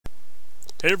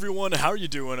Hey everyone, how are you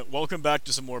doing? Welcome back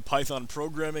to some more Python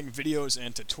programming videos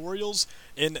and tutorials.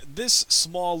 In this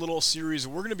small little series,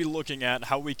 we're going to be looking at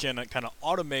how we can kind of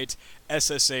automate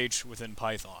SSH within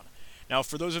Python. Now,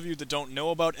 for those of you that don't know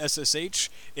about SSH,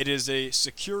 it is a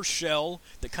secure shell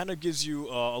that kind of gives you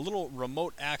a little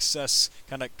remote access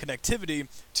kind of connectivity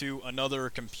to another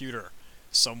computer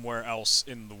somewhere else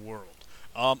in the world.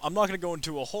 I'm not going to go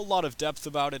into a whole lot of depth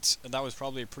about it, and that was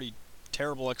probably a pretty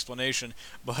terrible explanation,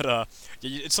 but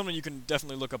it's something you can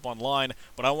definitely look up online.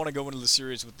 But I want to go into the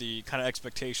series with the kind of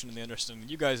expectation and the understanding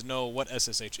that you guys know what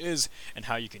SSH is and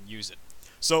how you can use it.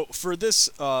 So for this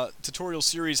tutorial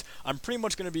series, I'm pretty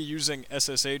much going to be using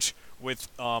SSH with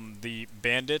the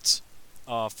Bandit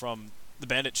from the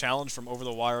Bandit Challenge from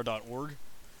overthewire.org.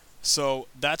 So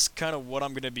that's kind of what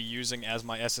I'm going to be using as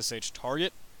my SSH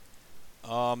target.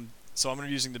 So I'm going to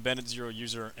be using the Bandit 0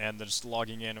 user and then just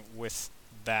logging in with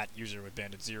that user with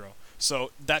Bandit 0.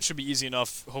 So that should be easy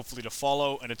enough, hopefully, to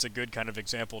follow, and it's a good kind of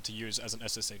example to use as an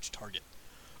SSH target.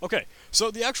 Okay,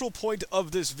 so the actual point of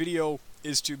this video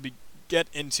is to get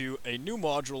into a new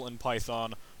module in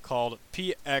Python called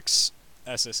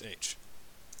pxssh.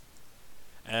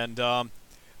 And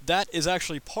that is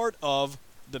actually part of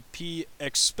the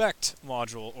pxspect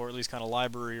module, or at least kind of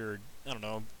library, or I don't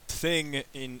know, thing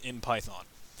in Python.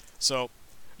 So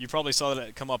you probably saw that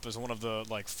it come up as one of the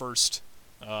first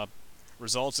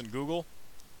results in Google.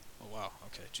 Oh wow,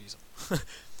 okay, jeez.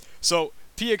 So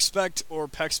pxspect or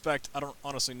pxspect, I don't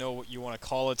honestly know what you want to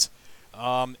call it.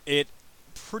 It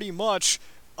pretty much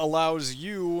allows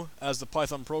you, as the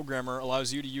Python programmer,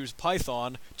 allows you to use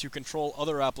Python to control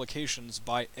other applications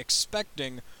by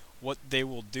expecting what they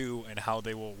will do and how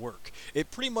they will work. It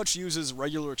pretty much uses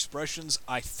regular expressions,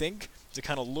 I think, to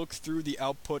kind of look through the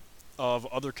output of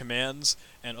other commands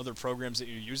and other programs that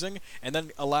you're using, and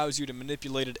then allows you to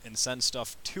manipulate it and send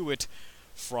stuff to it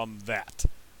from that.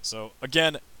 So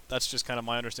again, that's just kind of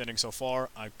my understanding so far.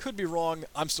 I could be wrong.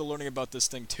 I'm still learning about this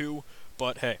thing too,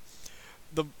 but hey.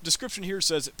 The description here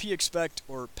says pxspect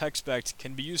or pxspect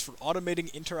can be used for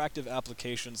automating interactive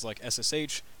applications like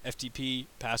SSH, FTP,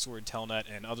 password, telnet,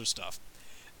 and other stuff.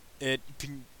 It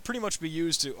can pretty much be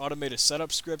used to automate a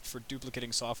setup script for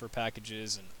duplicating software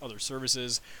packages and other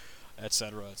services,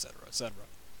 etc., etc., etc.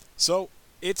 So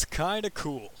it's kind of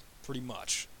cool, pretty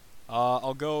much.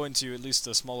 I'll go into at least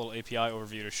a small little API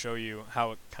overview to show you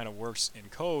how it kind of works in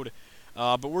code,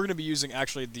 but we're going to be using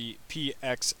actually the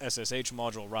pxssh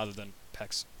module rather than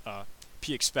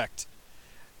pxspect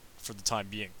for the time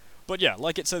being. But yeah,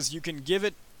 like it says, you can give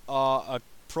it a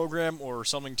program or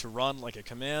something to run, like a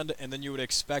command, and then you would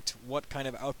expect what kind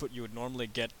of output you would normally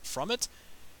get from it,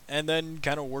 and then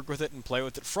kind of work with it and play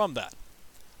with it from that.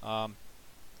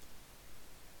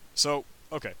 So,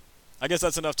 okay. I guess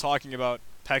that's enough talking about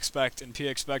pxspect and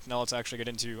pxspect. Now let's actually get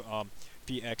into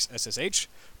pxssh.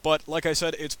 But like I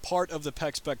said, it's part of the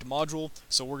pxspect module,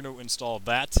 so we're going to install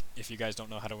that, if you guys don't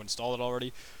know how to install it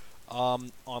already.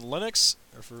 On Linux,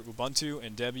 or for Ubuntu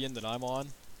and Debian that I'm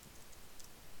on,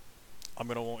 I'm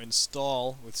going to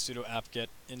install with sudo apt-get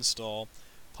install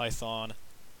python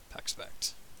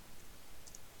pxspect.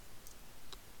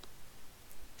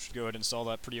 Should go ahead and install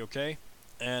that pretty okay.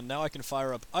 And now I can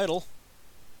fire up idle,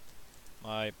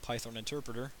 my Python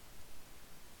interpreter.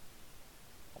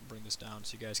 I'll bring this down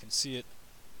so you guys can see it.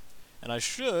 And I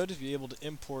should be able to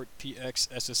import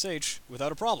pxssh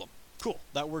without a problem. Cool,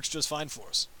 that works just fine for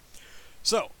us.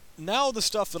 So, now the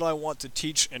stuff that I want to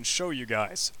teach and show you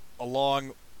guys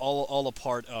along all a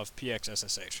part of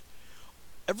pxssh.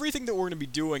 Everything that we're going to be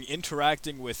doing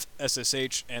interacting with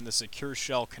SSH and the secure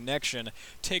shell connection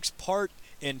takes part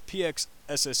in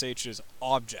pxssh's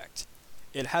object.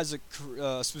 It has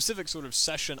a specific sort of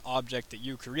session object that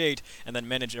you create and then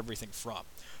manage everything from.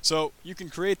 So you can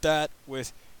create that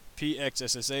with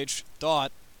pxssh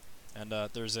dot, and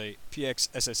there's a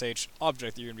pxssh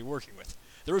object that you're going to be working with.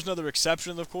 There is another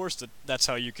exception, of course, that's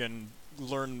how you can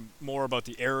learn more about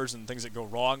the errors and things that go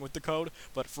wrong with the code,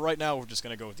 but for right now we're just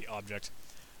going to go with the object.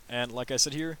 And like I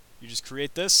said here, you just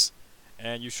create this,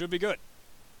 and you should be good.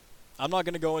 I'm not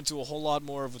going to go into a whole lot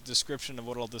more of a description of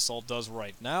what all this all does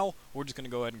right now. We're just going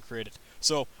to go ahead and create it.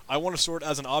 So I want to store it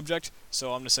as an object,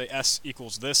 so I'm going to say s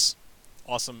equals this.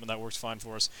 Awesome, and that works fine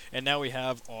for us. And now we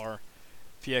have our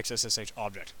pxssh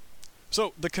object.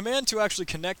 So the command to actually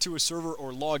connect to a server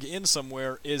or log in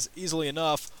somewhere is easily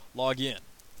enough, log in.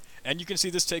 And you can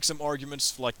see this takes some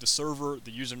arguments like the server,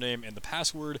 the username, and the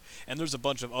password, and there's a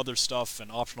bunch of other stuff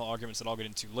and optional arguments that I'll get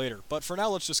into later. But for now,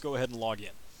 let's just go ahead and log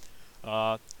in.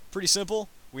 Pretty simple.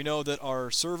 We know that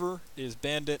our server is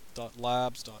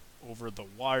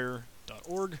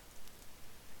bandit.labs.overthewire.org.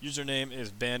 Username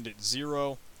is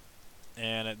bandit0,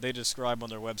 and they describe on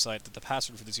their website that the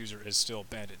password for this user is still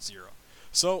bandit0.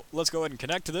 So let's go ahead and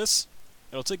connect to this.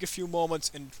 It'll take a few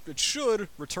moments, and it should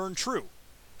return true.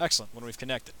 Excellent, when we've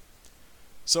connected.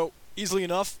 So, easily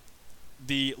enough,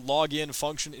 the login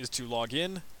function is to log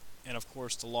in, and of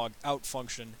course the log out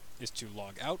function is to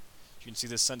log out. You can see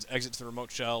this sends exit to the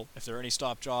remote shell if there are any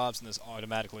stop jobs, and this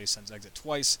automatically sends exit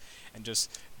twice and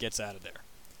just gets out of there.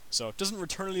 So it doesn't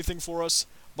return anything for us,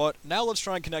 but now let's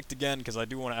try and connect again, because I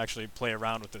do want to actually play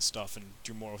around with this stuff and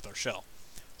do more with our shell.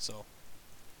 So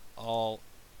I'll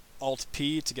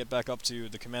Alt-P to get back up to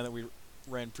the command that we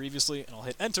ran previously, and I'll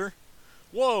hit enter.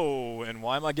 Whoa, and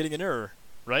why am I getting an error,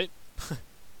 right?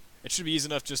 It should be easy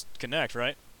enough just connect,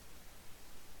 right?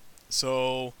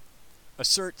 So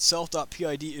assert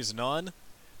self.pid is none.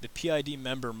 The PID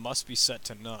member must be set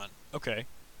to none. Okay.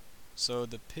 So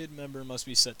the PID member must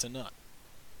be set to none.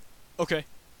 Okay.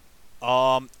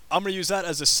 I'm going to use that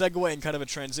as a segue and kind of a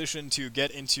transition to get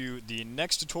into the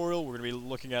next tutorial. We're going to be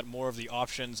looking at more of the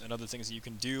options and other things that you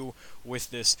can do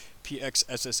with this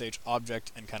pxssh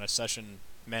object and kind of session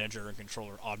manager and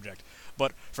controller object.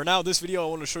 But for now, this video I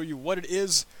want to show you what it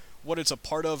is, what it's a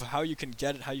part of, how you can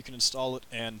get it, how you can install it,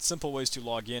 and simple ways to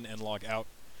log in and log out.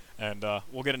 And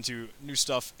we'll get into new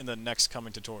stuff in the next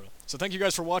coming tutorial. So thank you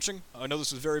guys for watching. I know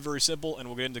this was very, very simple, and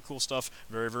we'll get into cool stuff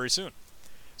very, very soon.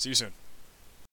 See you soon.